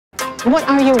What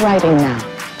are you writing now?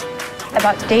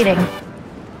 About dating.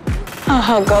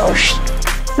 Oh, gosh.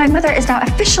 My mother is now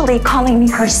officially calling me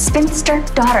her spinster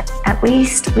daughter. At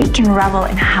least we can revel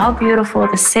in how beautiful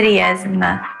the city is in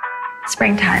the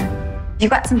springtime. You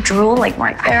got some drool like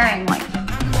right there. I'm like,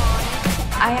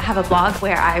 I have a blog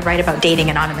where I write about dating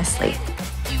anonymously.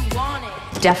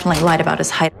 Definitely lied about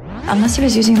his height, unless he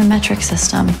was using the metric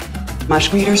system.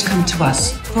 Mush readers come to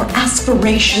us for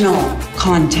aspirational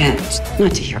content,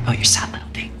 not to hear about your sad little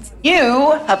dates.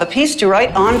 You have a piece to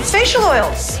write on facial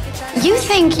oils. You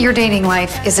think your dating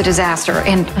life is a disaster,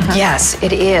 and yes,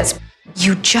 it is.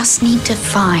 You just need to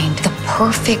find the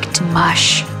perfect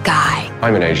mush guy.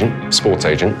 I'm an agent, sports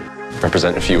agent,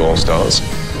 represent a few all-stars.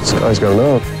 This guy's going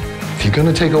on. If you're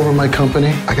gonna take over my company,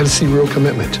 I gotta see real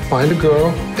commitment. Find a girl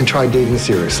and try dating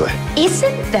seriously.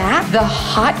 Isn't that the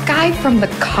hot guy from the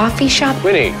coffee shop?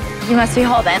 Winnie. You must be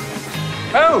Holden.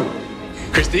 Oh!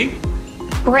 Christy.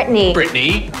 Brittany.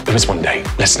 Brittany. It was one day.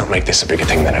 Let's not make this a bigger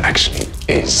thing than it actually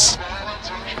is.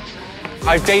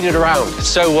 I've dated around,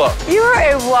 so what? You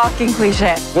are a walking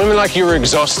cliche. Women like you are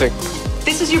exhausting.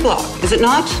 This is your blog, is it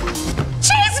not?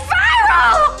 She's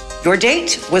viral! Your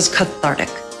date was cathartic.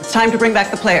 It's time to bring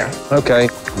back the player. Okay,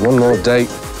 one more date.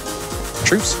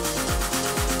 Truce?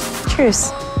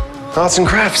 Truce. Arts and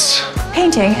crafts.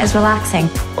 Painting is relaxing.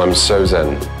 I'm so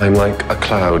zen. I'm like a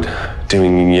cloud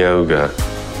doing yoga.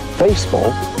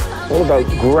 Baseball, all about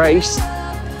grace,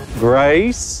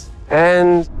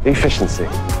 and efficiency.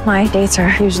 My dates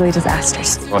are usually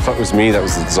disasters. Well, I thought it was me that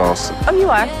was the disaster. Oh, you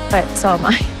are, but so am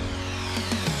I.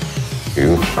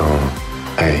 You are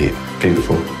a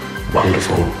beautiful,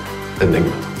 wonderful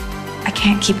enigma. I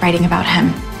can't keep writing about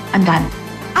him. I'm done.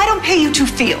 I don't pay you to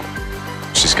feel.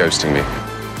 She's ghosting me.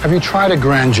 Have you tried a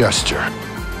grand gesture?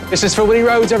 This is for Winnie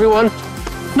Rhodes, everyone.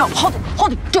 No, hold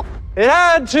it, don't. It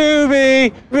had to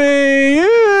be you.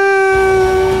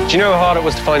 Do you know how hard it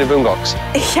was to find a boombox?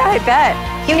 Yeah, I bet.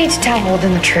 You need to tell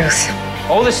Holden the truth.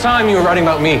 All this time you were writing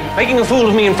about me, making a fool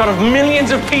of me in front of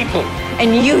millions of people.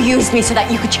 And you used me so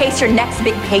that you could chase your next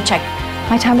big paycheck.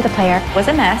 My time with the player was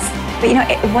a mess, but you know,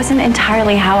 it wasn't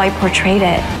entirely how I portrayed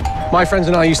it. My friends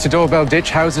and I used to doorbell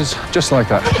ditch houses just like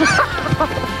that.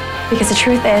 Because the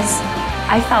truth is,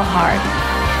 I fell hard.